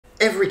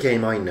Every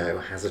game I know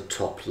has a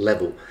top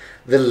level.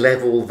 The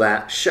level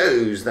that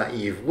shows that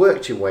you've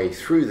worked your way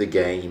through the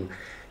game,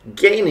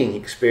 gaining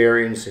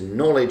experience and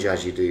knowledge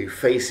as you do,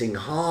 facing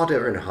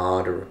harder and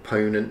harder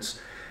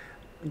opponents,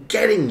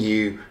 getting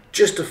you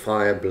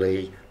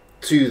justifiably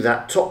to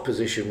that top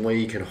position where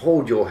you can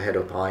hold your head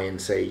up high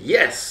and say,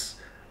 yes,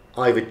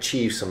 I've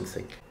achieved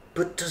something.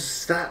 But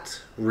does that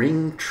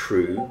ring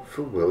true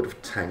for World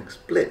of Tanks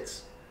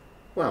Blitz?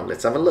 Well,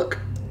 let's have a look.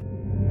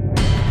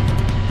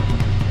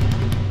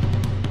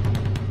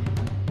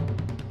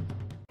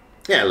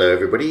 Hello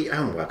everybody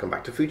and welcome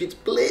back to Fujit's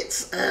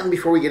Blitz, and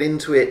before we get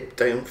into it,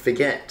 don't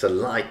forget to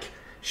like,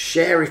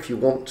 share if you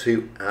want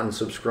to, and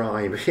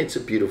subscribe. It's a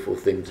beautiful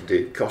thing to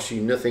do, costs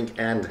you nothing,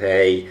 and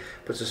hey,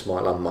 puts a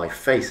smile on my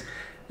face.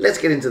 Let's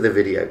get into the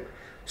video.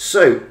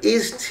 So,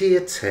 is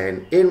tier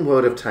 10 in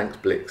World of Tanks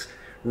Blitz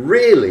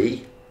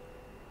really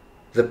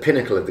the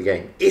pinnacle of the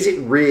game? Is it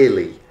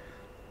really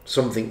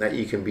something that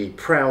you can be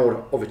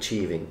proud of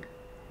achieving?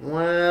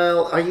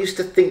 Well, I used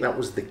to think that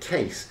was the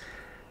case.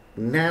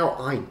 Now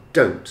I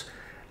don't,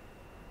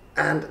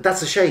 and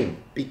that's a shame,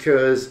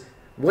 because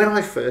when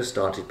I first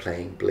started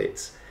playing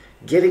Blitz,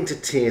 getting to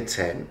tier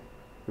 10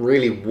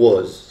 really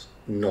was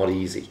not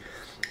easy.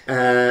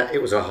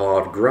 It was a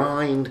hard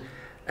grind,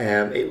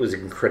 it was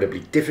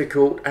incredibly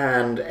difficult,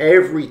 and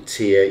every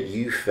tier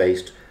you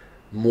faced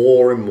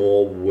more and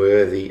more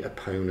worthy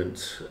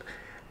opponents,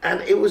 and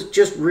it was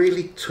just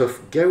really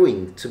tough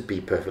going, to be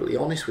perfectly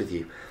honest with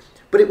you.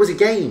 But it was a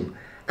game,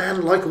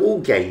 and like all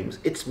games,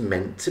 it's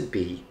meant to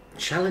be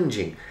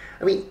challenging.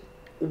 I mean,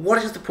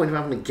 what is the point of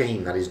having a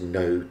game that is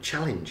no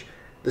challenge?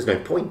 There's no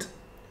point.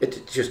 It's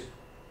just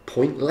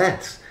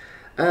pointless.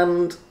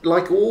 And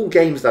like all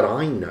games that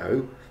I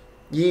know,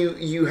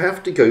 you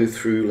have to go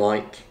through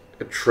like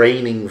a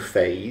training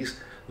phase,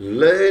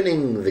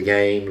 learning the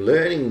game,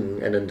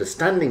 learning and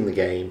understanding the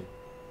game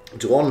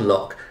to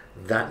unlock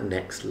that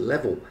next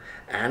level.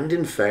 And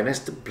in fairness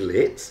to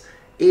Blitz,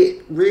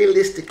 it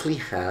realistically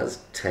has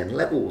 10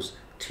 levels,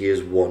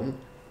 tiers 1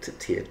 to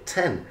tier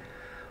 10.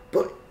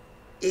 But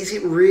is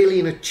it really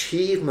an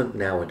achievement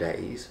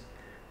nowadays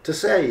to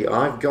say,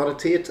 I've got a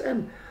tier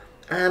 10?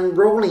 And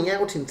rolling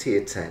out in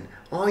tier 10,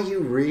 are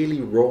you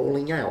really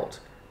rolling out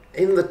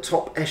in the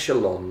top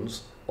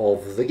echelons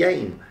of the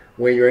game,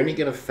 where you're only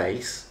going to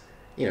face,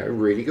 you know,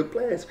 really good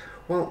players?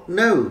 Well,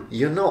 no,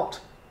 you're not.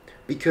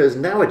 Because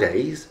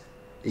nowadays,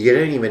 you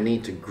don't even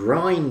need to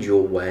grind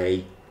your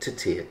way to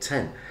tier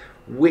 10,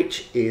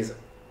 which is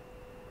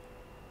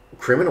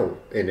criminal,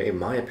 in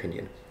my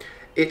opinion.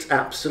 It's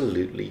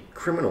absolutely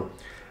criminal.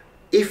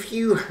 If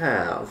you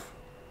have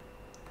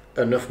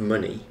enough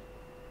money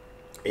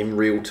in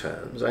real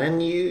terms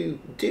and you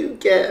do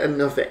get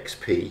enough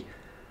XP,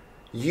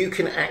 you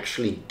can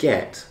actually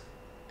get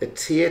a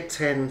tier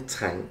 10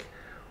 tank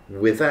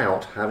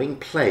without having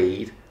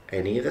played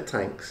any of the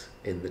tanks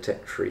in the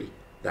tech tree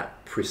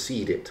that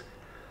precede it.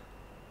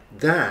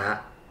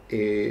 That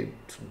it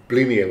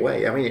blew me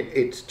away. I mean,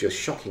 it's just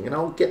shocking, and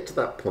I'll get to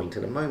that point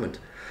in a moment.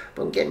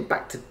 But I'm getting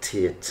back to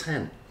tier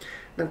 10.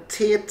 Now,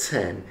 tier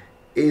 10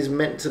 is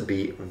meant to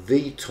be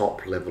the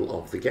top level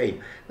of the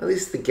game. Now,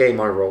 this is the game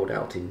I rolled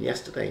out in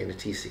yesterday in a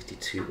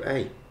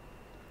T62A.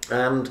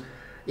 And,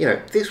 you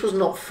know, this was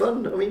not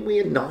fun. I mean, we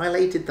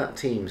annihilated that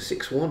team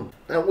 6-1.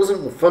 Now, it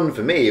wasn't fun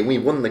for me, and we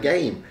won the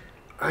game.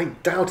 I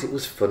doubt it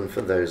was fun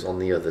for those on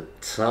the other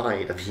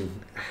side. I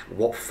mean,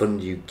 what fun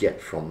do you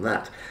get from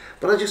that?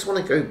 But I just want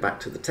to go back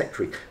to the tech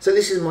tree. So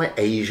this is my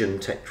Asian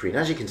tech tree. And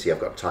as you can see,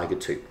 I've got Tiger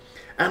 2.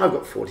 And I've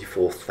got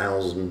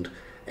 44,000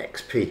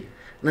 XP.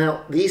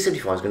 Now, the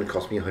E75 is going to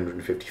cost me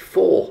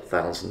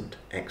 154,000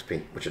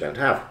 XP, which I don't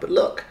have. But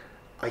look,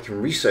 I can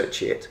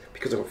research it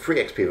because I've got free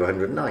XP of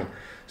 109.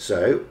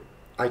 So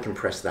I can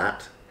press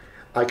that.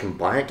 I can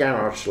buy a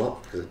garage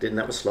slot because I didn't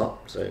have a slot.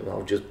 So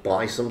I'll just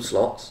buy some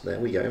slots. There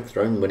we go,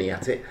 throwing money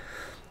at it.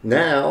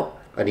 Now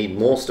I need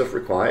more stuff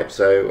required.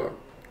 So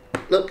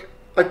look,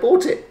 I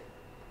bought it.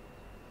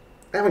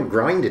 I haven't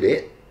grinded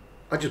it.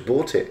 I just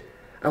bought it.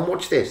 And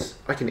watch this.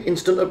 I can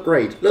instant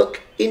upgrade.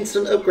 Look,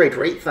 instant upgrade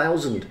for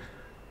 8,000.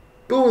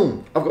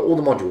 Boom! I've got all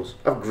the modules.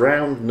 I've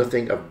ground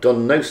nothing. I've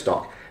done no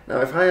stock.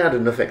 Now, if I had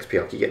enough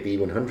XP, I could get the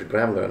E100, but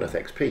I haven't got enough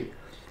XP.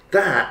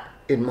 That,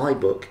 in my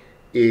book,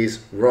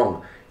 is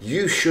wrong.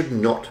 You should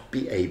not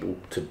be able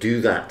to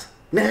do that.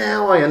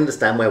 Now I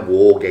understand where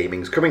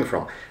wargaming's coming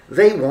from.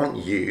 They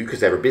want you, because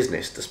they're a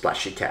business, to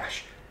splash your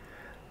cash.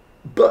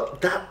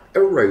 But that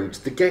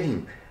erodes the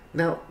game.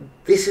 Now,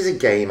 this is a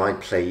game I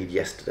played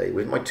yesterday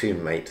with my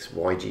teammate,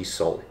 YG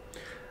Sol.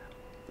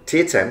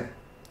 Tier 10,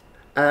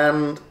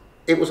 and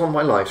it was on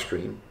my live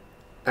stream,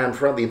 and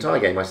throughout the entire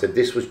game I said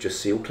this was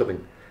just seal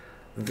clubbing.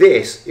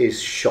 This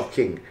is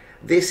shocking.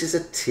 This is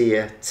a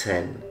tier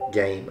 10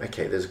 game.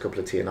 Okay, there's a couple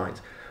of tier 9s,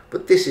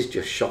 but this is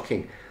just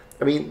shocking.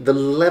 I mean, the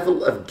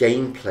level of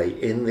gameplay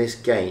in this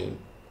game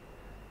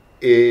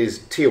is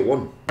tier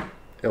 1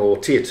 or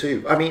tier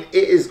 2. I mean,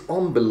 it is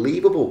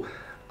unbelievable.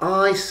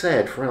 I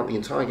said throughout the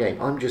entire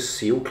game, I'm just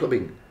seal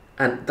clubbing,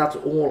 and that's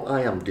all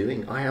I am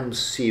doing. I am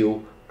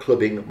seal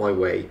clubbing my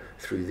way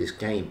through this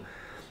game.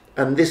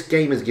 And this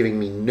game is giving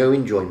me no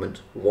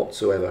enjoyment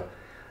whatsoever.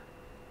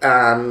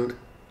 And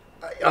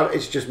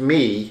it's just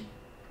me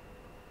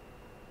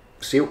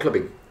seal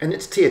clubbing. And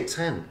it's tier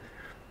 10.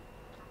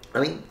 I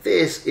mean,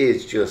 this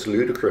is just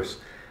ludicrous.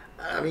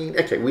 I mean,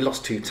 okay, we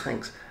lost 2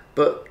 tanks.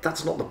 But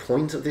that's not the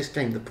point of this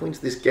game. The point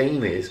of this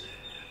game is,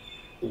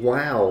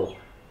 wow.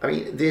 I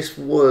mean, this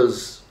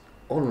was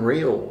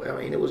unreal. I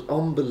mean, it was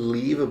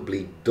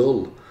unbelievably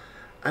dull.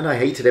 And I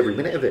hated every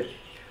minute of it.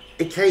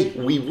 Okay,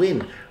 we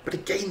win. But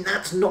again,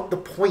 that's not the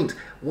point.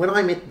 When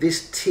I'm at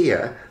this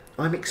tier,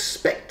 I'm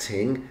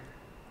expecting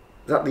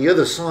that the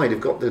other side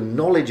have got the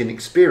knowledge and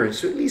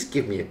experience to at least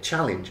give me a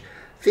challenge.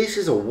 This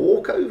is a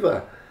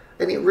walkover.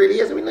 And it really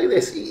is. I mean, look at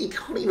this. He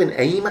can't even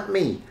aim at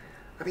me.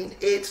 I mean,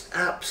 it's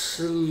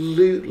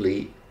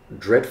absolutely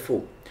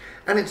dreadful.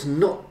 And it's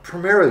not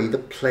primarily the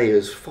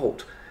player's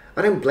fault.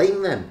 I don't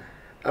blame them.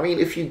 I mean,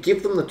 if you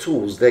give them the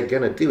tools, they're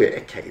going to do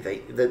it.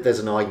 Okay, there's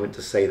an argument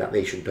to say that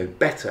they should know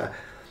better.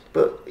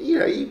 But, you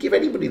know, you give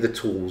anybody the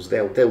tools,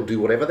 they'll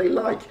do whatever they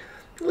like.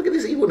 Look at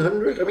this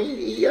E100. I mean,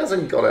 he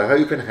hasn't got a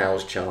open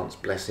house chance,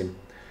 bless him.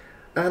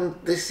 And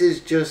this is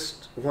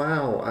just,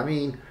 wow. I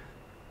mean,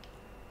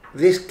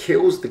 this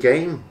kills the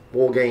game,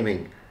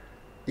 wargaming.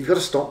 You've got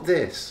to stop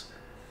this.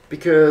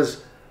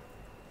 Because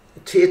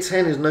tier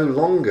 10 is no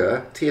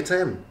longer tier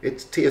 10.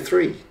 It's tier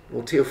 3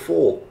 or tier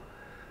 4.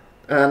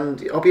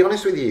 And I'll be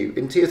honest with you,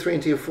 in tier 3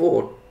 and tier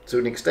 4, to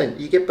an extent,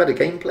 you get better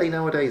gameplay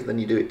nowadays than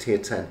you do at tier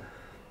 10.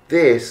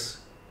 This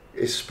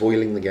is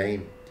spoiling the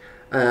game.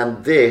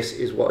 And this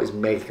is what is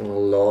making a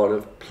lot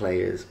of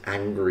players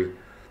angry.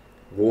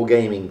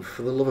 Wargaming,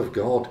 for the love of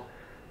God,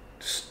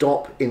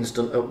 stop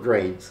instant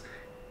upgrades.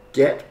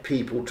 Get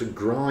people to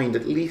grind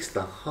at least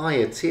the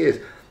higher tiers.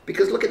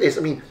 Because look at this,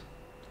 I mean,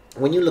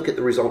 when you look at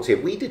the results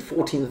here, we did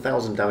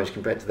 14,000 damage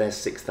compared to their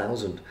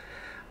 6,000.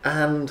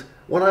 And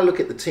when I look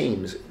at the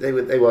teams, they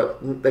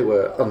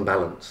were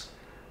unbalanced.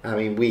 I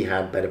mean, we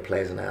had better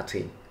players in our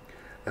team,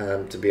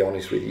 to be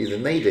honest with you,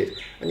 than they did.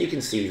 And you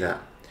can see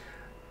that.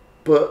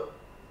 But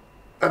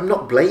I'm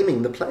not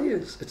blaming the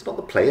players. It's not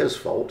the players'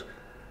 fault.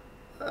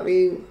 I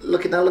mean,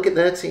 look at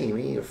their team.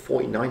 We have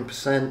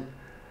 49%.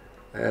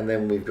 And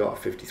then we've got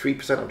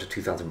 53% up to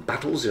 2,000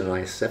 battles in an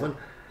IS-7.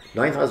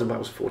 9,000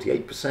 battles,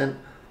 48%.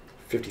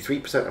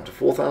 53% up to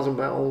 4,000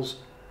 battles.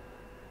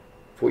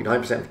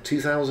 49% for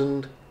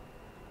 2,000.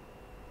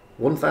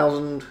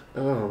 1,000.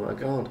 Oh my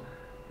God.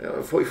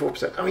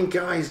 44%. I mean,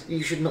 guys,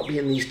 you should not be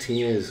in these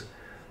tiers.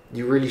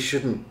 You really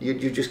shouldn't.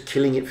 You're just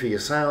killing it for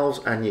yourselves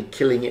and you're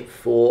killing it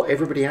for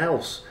everybody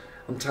else.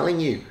 I'm telling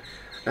you.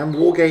 And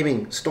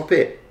wargaming, stop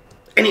it.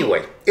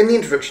 Anyway, in the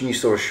introduction you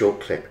saw a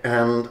short clip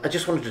and I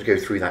just wanted to go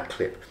through that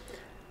clip.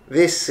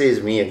 This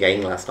is me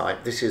again last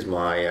night. This is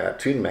my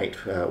toon mate,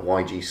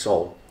 YG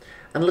Sol.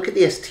 And look at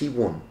the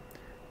ST1.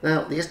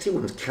 Now, the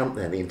ST1's camped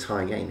there the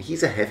entire game.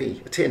 He's a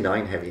heavy, a tier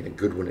 9 heavy and a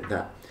good one at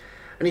that.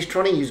 And he's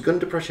trying to use gun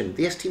depression.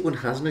 The ST1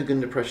 has no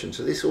gun depression,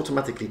 so this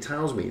automatically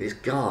tells me this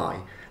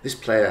guy, this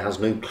player has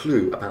no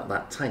clue about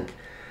that tank.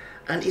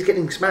 And he's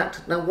getting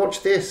smacked. Now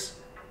watch this.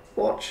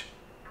 Watch.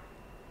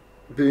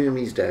 Boom,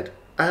 he's dead.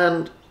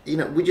 And, you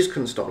know, we just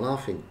couldn't stop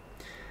laughing.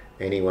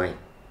 Anyway,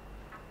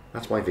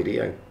 that's my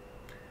video.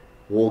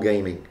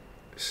 Wargaming.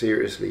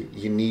 Seriously,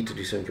 you need to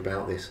do something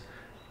about this.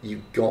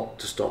 You've got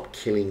to stop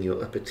killing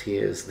your upper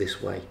tiers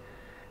this way.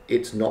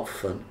 It's not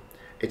fun.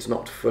 It's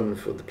not fun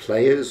for the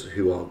players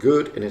who are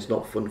good, and it's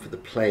not fun for the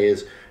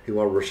players who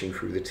are rushing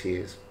through the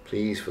tiers.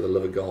 Please, for the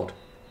love of God,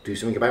 do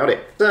something about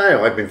it.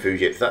 So, I've been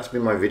Fujit. That's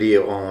been my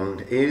video on,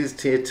 is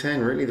tier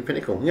 10 really the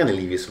pinnacle? I'm going to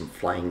leave you some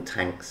flying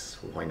tanks.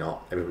 Why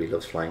not? Everybody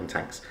loves flying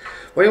tanks.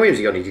 Well, anyway, if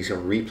you've got any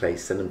decent replays,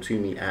 send them to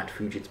me at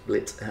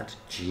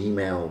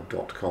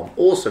fujitsblitz@gmail.com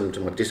or send them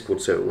to my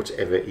Discord server,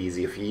 whatever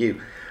easier for you.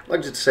 I'd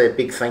like to say a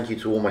big thank you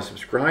to all my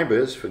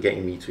subscribers for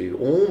getting me to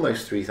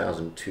almost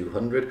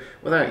 3,200.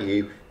 Without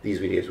you, these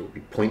videos would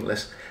be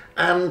pointless.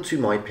 And to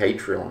my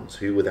Patreons,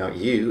 who without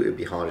you, it would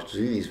be harder to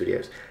do these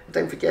videos. And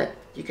don't forget,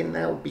 you can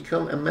now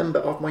become a member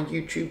of my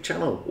YouTube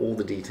channel. All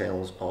the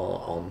details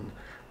are on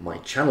my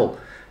channel.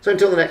 So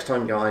until the next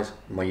time, guys,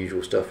 my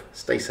usual stuff,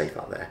 stay safe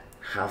out there.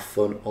 Have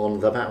fun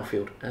on the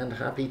battlefield and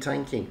happy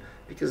tanking,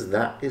 because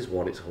that is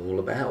what it's all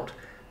about.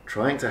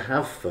 Trying to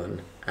have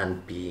fun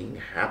and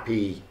being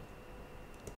happy.